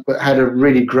had a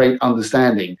really great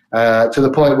understanding to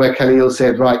the point where Khalil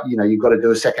said, right, you've got to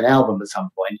do a second album at some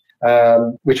point,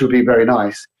 which would be very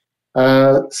nice.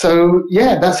 So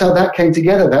yeah, that's how that came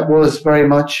together. That was very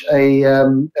much a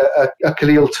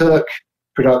Khalil Turk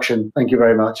production. Thank you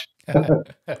very much.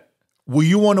 Were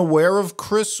you unaware of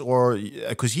Chris, or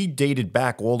because he dated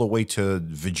back all the way to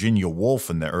Virginia Woolf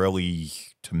in the early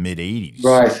to mid '80s?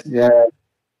 Right.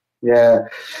 Yeah.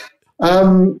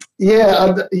 I'll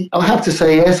have to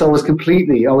say yes. I was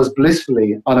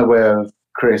blissfully unaware of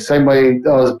Chris. Same way I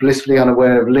was blissfully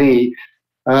unaware of Lee.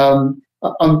 I'm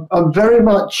not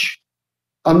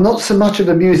so much of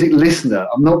a music listener.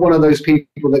 I'm not one of those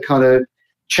people that kind of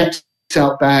checks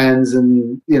out bands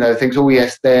and thinks, oh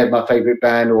yes, they're my favorite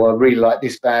band, or I really like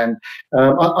this band.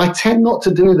 I tend not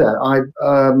to do that.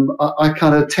 I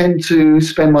kind of tend to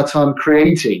spend my time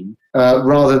creating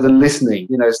rather than listening.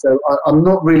 So I'm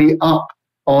not really up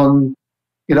on.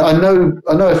 I know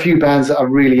a few bands that I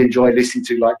really enjoy listening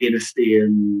to, like Dynasty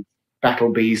and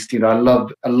Battle Beast. I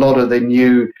love a lot of the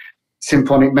new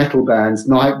symphonic metal bands.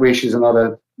 Nightwish is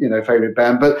another favorite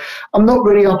band, but I'm not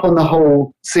really up on the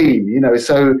whole scene.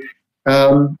 So.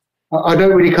 I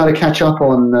don't really kind of catch up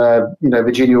on,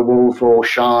 Virginia Woolf or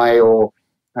Shy or,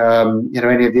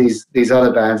 any of these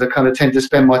other bands. I kind of tend to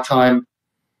spend my time,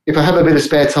 if I have a bit of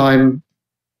spare time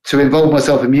to involve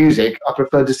myself in music, I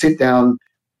prefer to sit down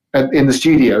in the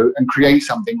studio and create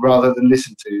something rather than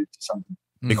listen to something.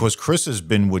 Because Chris has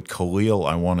been with Khalil,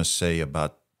 I want to say,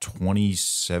 about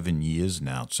 27 years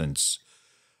now since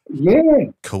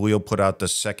Khalil put out the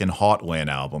second Heartland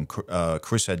album.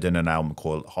 Chris had done an album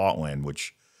called Heartland,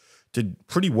 which did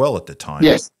pretty well at the time.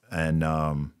 Yes. And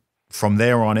from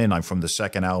there on in, from the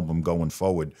second album going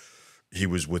forward, he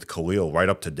was with Khalil right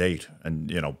up to date,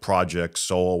 and projects,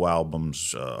 solo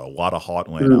albums, a lot of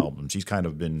Heartland albums. He's kind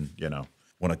of been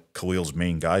one of Khalil's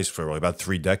main guys for about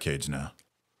 3 decades now.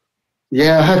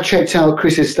 Yeah, I have checked out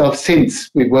Chris's stuff since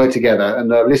we've worked together,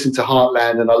 and I've listened to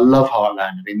Heartland, and I love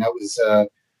Heartland. I mean, that was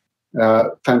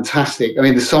fantastic. I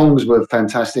mean, the songs were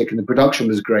fantastic, and the production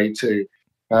was great too.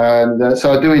 And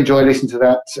so I do enjoy listening to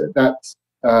that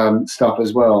stuff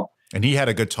as well. And he had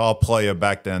a guitar player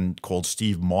back then called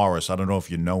Steve Morris. I don't know if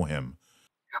you know him.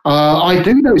 I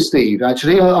do know Steve,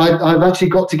 actually. I've actually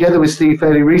got together with Steve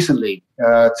fairly recently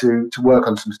to work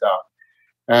on some stuff.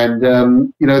 And,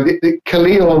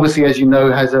 Khalil, obviously, as you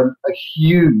know, has a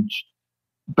huge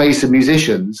base of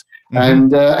musicians.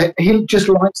 And he just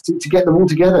likes to get them all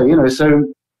together,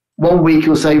 So one week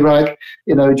he'll say, right,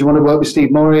 do you want to work with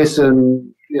Steve Morris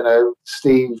and,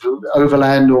 Steve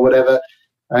Overland or whatever?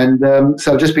 And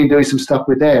so I've just been doing some stuff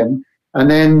with them. And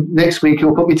then next week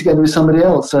he'll put me together with somebody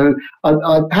else. So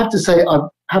I have to say, I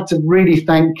have to really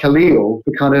thank Khalil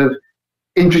for kind of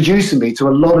introducing me to a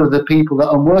lot of the people that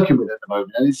I'm working with at the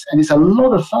moment. And it's a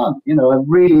lot of fun. I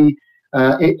really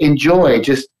enjoy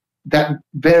just that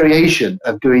variation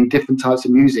of doing different types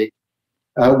of music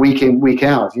week in, week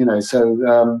out,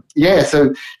 So,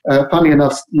 So funny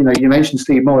enough, you mentioned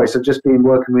Steve Morris. I've just been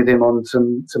working with him on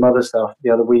some other stuff the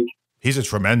other week. He's a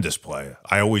tremendous player.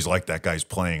 I always like that guy's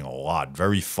playing a lot.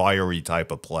 Very fiery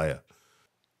type of player.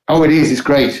 Oh, it is. It's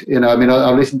great.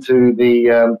 I've listened to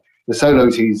the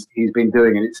solos he's been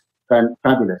doing, and it's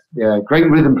fabulous. Yeah, great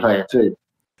rhythm player too.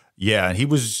 Yeah, and he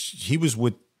was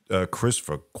with Chris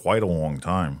for quite a long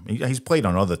time. He's played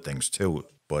on other things too,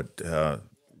 but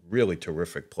really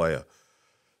terrific player.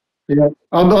 Yeah,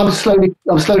 I'm slowly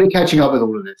catching up with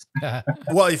all of this.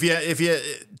 Well, if you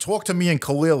talk to me and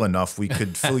Khalil enough, we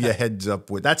could fill your heads up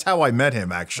with. That's how I met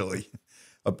him, actually.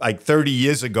 Like 30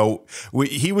 years ago,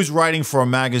 he was writing for a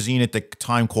magazine at the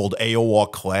time called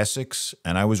AOR Classics,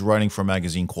 and I was writing for a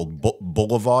magazine called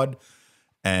Boulevard,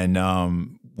 and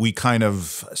we kind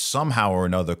of somehow or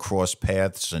another crossed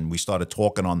paths, and we started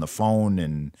talking on the phone,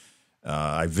 and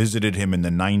I visited him in the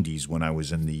 90s when I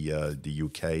was in the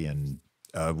UK, and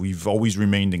we've always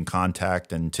remained in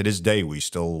contact, and to this day we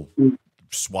still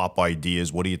swap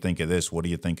ideas. What do you think of this? What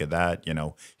do you think of that?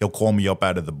 He'll call me up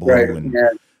out of the blue, right, and yeah.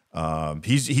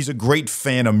 He's a great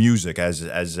fan of music, as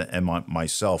am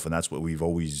myself, and that's what we've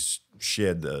always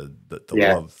shared the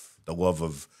love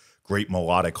of great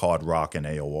melodic hard rock and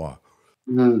AOR.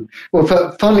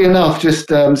 Well, funnily enough,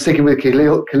 just sticking with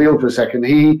Khalil for a second,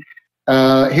 he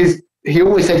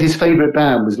always said his favorite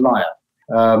band was Liar.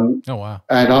 Oh, wow.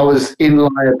 And I was in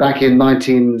Liar back in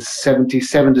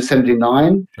 1977 to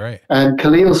 79. Right. And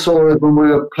Khalil saw us when we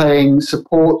were playing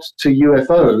support to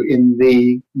UFO in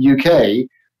the UK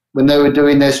when they were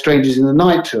doing their Strangers in the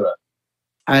Night tour.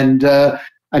 And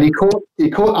he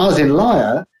caught us in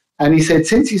Liar, and he said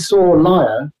since he saw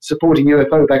Liar supporting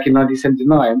UFO back in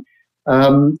 1979,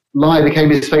 Liar became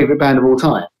his favorite band of all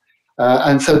time.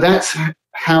 And so that's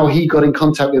how he got in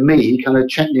contact with me. He kind of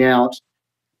checked me out,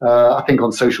 I think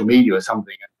on social media or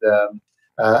something,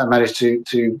 and managed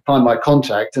to find my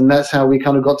contact, and that's how we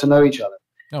kind of got to know each other.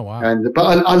 Oh, wow.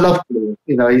 But I love him.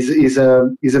 He's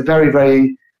a very,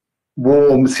 very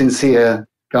warm, sincere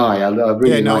guy. I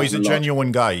really like he's him a lot.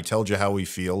 genuine guy. He tells you how he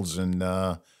feels, and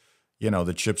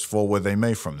the chips fall where they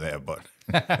may from there. But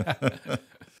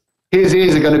his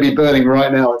ears are going to be burning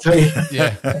right now, I tell you.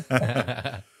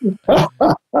 Yeah.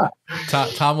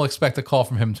 Tom will expect a call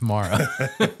from him tomorrow.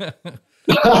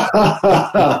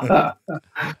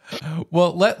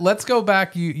 Well, let's go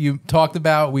back.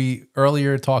 We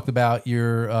earlier talked about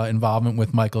your involvement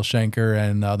with Michael Schenker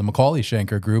and the McAuley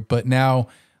Schenker Group, but now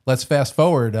let's fast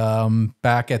forward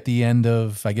back at the end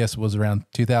of, I guess it was around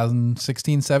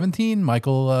 2016, 17.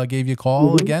 Michael gave you a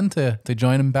call again to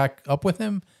join him back up with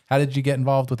him. How did you get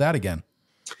involved with that again?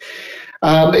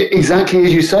 Exactly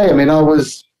as you say. I mean, I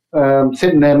was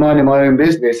sitting there minding my own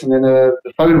business, and then the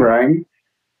phone rang.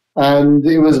 And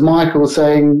it was Michael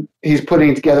saying he's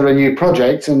putting together a new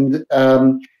project, and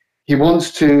he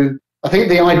wants to. I think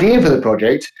the idea for the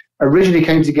project originally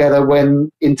came together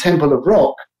when in Temple of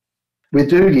Rock with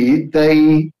Doogie,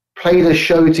 they played a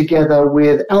show together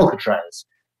with Alcatraz,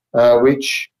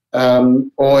 which,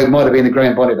 or it might have been the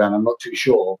Graham Bonnet Band, I'm not too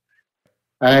sure.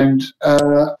 And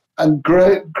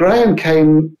Graham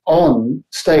came on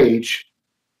stage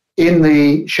in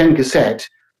the Schenker set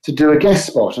to do a guest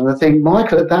spot. And I think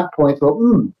Michael at that point thought,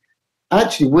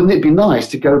 actually, wouldn't it be nice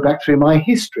to go back through my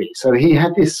history? So he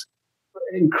had this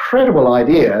incredible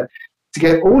idea to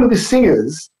get all of the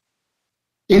singers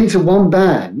into one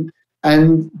band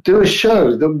and do a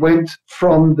show that went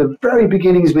from the very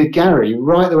beginnings with Gary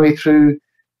right the way through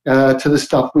to the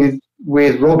stuff with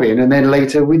Robin, and then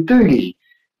later with Doogie.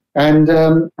 And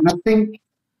I think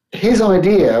his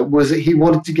idea was that he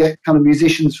wanted to get kind of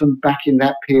musicians from back in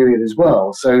that period as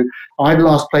well. So I'd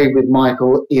last played with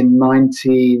Michael in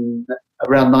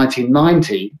around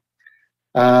 1990,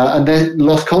 and then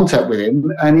lost contact with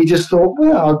him. And he just thought,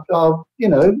 well, I'll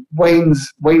Wayne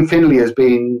Findlay has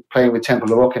been playing with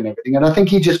Temple of Rock and everything, and I think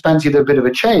he just fancied a bit of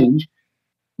a change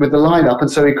with the lineup.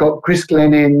 And so he got Chris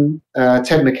Glenn in,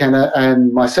 Ted McKenna,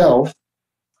 and myself,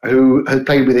 who had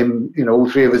played with him. All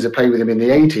three of us had played with him in the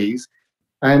 80s.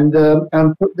 And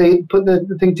put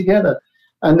the thing together.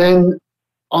 And then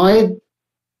I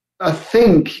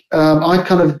think I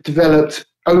kind of developed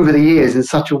over the years in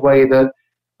such a way that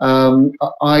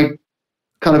I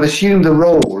kind of assumed the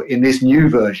role in this new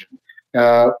version,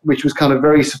 which was kind of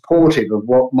very supportive of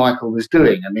what Michael was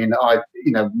doing. I mean,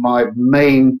 my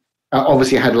main,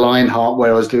 obviously I had Lionheart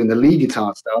where I was doing the lead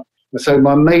guitar stuff. So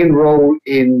my main role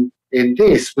in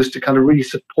this was to kind of really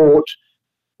support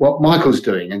what Michael's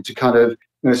doing, and to kind of,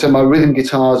 so my rhythm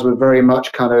guitars were very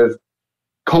much kind of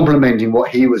complementing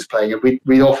what he was playing. And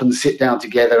we'd often sit down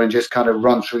together and just kind of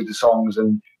run through the songs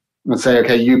and say,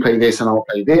 okay, you play this and I'll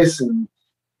play this. And,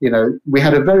 we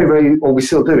had a very, very, or we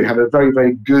still do have a very,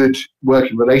 very good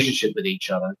working relationship with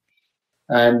each other.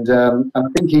 And I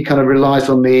think he kind of relies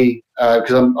on me,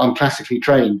 because I'm classically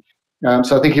trained.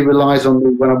 So I think he relies on me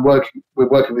when we're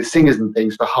working with singers and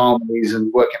things for harmonies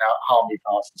and working out harmony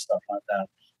parts and stuff like that.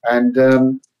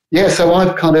 And, so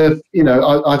I've kind of,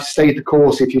 I've stayed the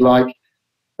course, if you like,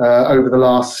 over the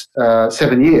last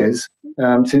 7 years,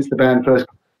 since the band first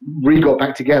got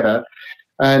back together.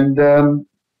 And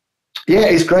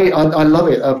it's great. I love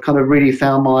it. I've kind of really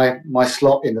found my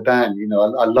slot in the band.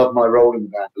 I love my role in the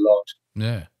band a lot.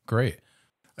 Yeah, great.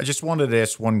 I just wanted to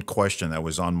ask one question that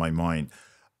was on my mind.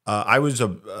 I was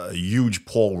a huge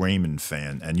Paul Raymond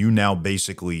fan, and you now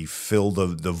basically fill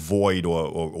the void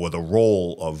or the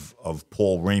role of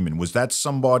Paul Raymond. Was that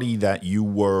somebody that you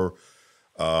were?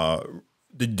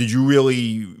 Did you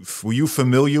really? Were you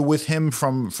familiar with him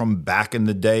from back in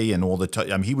the day and all the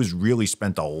time? I mean, he was really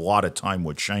spent a lot of time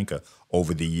with Schenker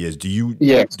over the years.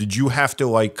 Yes. Did you have to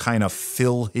like kind of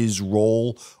fill his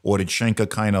role, or did Schenker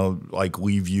kind of like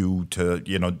leave you to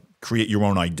create your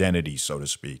own identity, so to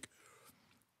speak?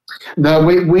 No,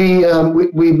 we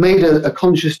made a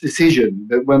conscious decision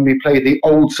that when we played the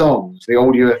old songs, the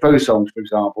old UFO songs, for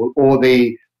example, or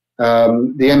the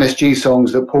MSG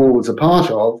songs that Paul was a part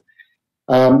of,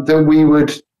 that we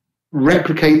would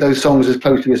replicate those songs as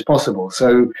closely as possible.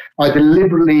 So I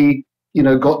deliberately,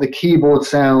 got the keyboard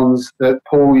sounds that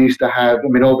Paul used to have. I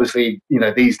mean, obviously,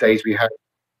 these days we have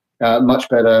much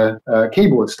better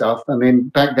keyboard stuff. I mean,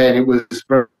 back then it was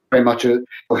very, very much a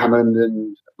Hammond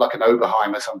and like an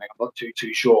OVHM or something. I'm not too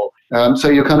sure. So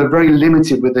you're kind of very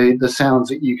limited with the sounds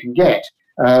that you can get.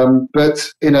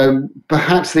 But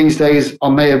perhaps these days I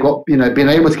may have got been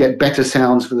able to get better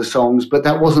sounds for the songs, but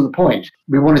that wasn't the point.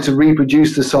 We wanted to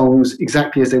reproduce the songs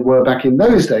exactly as they were back in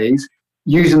those days,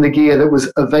 using the gear that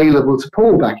was available to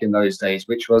Paul back in those days,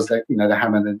 which was the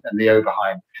Hammond and the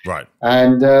OVHM. Right.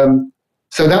 And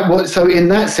so in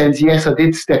that sense, yes, I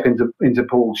did step into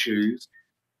Paul's shoes.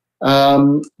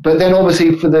 But then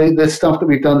obviously for the stuff that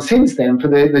we've done since then, for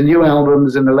the new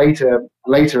albums and the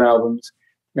later albums,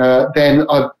 then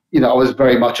I was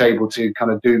very much able to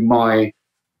kind of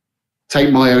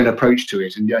take my own approach to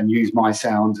it and use my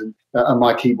sounds and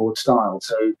my keyboard style.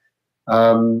 So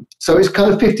it's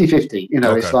kind of 50-50,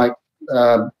 Okay. It's like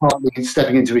partly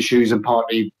stepping into his shoes and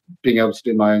partly being able to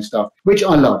do my own stuff, which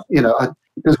I love,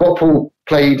 because what Paul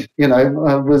played,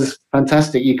 was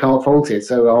fantastic. You can't fault it.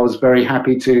 So I was very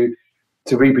happy to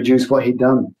reproduce what he'd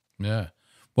done. Yeah.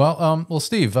 Well,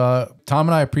 Steve, Tom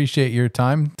and I appreciate your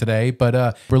time today,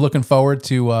 but we're looking forward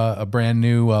to a brand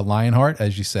new Lionheart,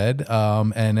 as you said,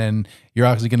 and then you're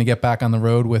obviously going to get back on the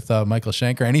road with Michael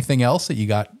Schenker. Anything else that you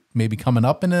got maybe coming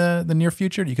up in the near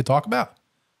future that you could talk about?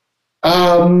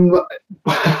 Well,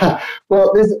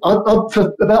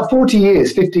 for about 50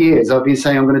 years, I've been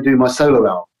saying I'm going to do my solo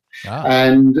album,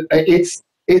 and it's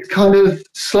kind of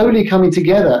slowly coming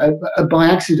together by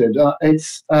accident.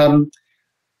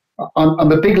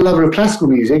 I'm a big lover of classical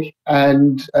music,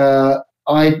 and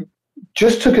I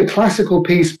just took a classical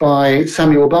piece by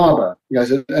Samuel Barber,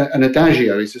 an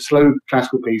adagio. It's a slow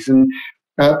classical piece, and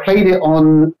played it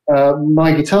on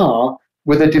my guitar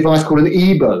with a device called an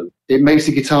EBow. It makes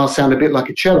the guitar sound a bit like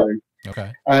a cello.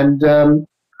 Okay. And a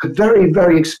very,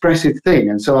 very expressive thing.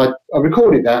 And so I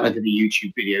recorded that, and I did a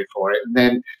YouTube video for it, and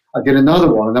then I did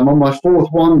another one, and I'm on my fourth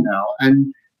one now,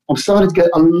 and I'm starting to get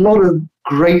a lot of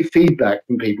great feedback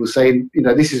from people saying,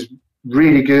 this is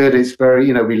really good. It's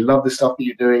very, we love the stuff that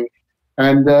you're doing.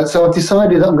 And so I've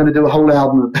decided that I'm going to do a whole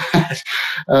album of that.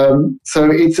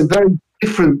 So it's a very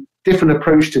different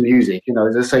approach to music.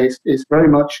 As I say, it's very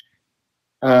much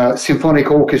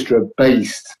symphonic orchestra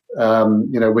based,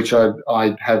 which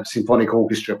I have symphonic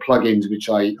orchestra plugins, which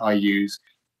I use,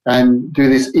 and do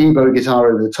this Ebo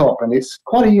guitar over the top. And it's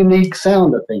quite a unique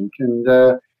sound, I think.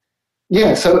 And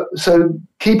so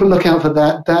keep a lookout for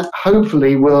that. That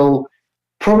hopefully will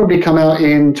probably come out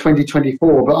in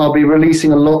 2024, but I'll be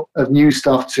releasing a lot of new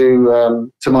stuff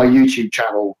to my YouTube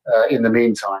channel in the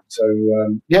meantime.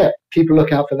 So keep a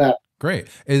lookout for that. Great.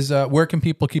 Where can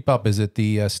people keep up? Is it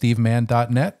the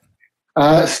stevemann.net?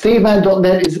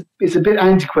 Stevemann.net is a bit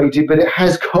antiquated, but it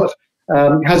has got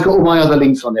all my other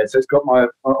links on there. So it's got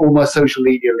all my social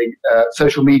media links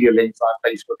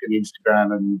like Facebook and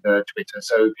Instagram and Twitter.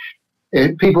 So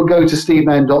if people go to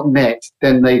stevemann.net,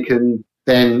 then they can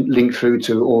link through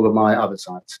to all of my other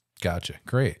sites. Gotcha.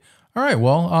 Great. All right.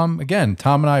 Well, again,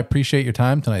 Tom and I appreciate your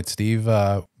time tonight, Steve.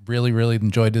 Really, really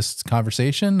enjoyed this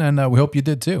conversation, and we hope you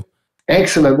did too.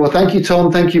 Excellent. Well, thank you,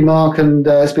 Tom. Thank you, Mark. And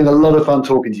it's been a lot of fun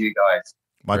talking to you guys.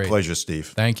 My pleasure, Steve.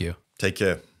 Thank you. Take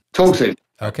care. Talk soon.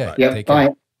 Okay. Yeah.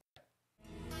 Bye.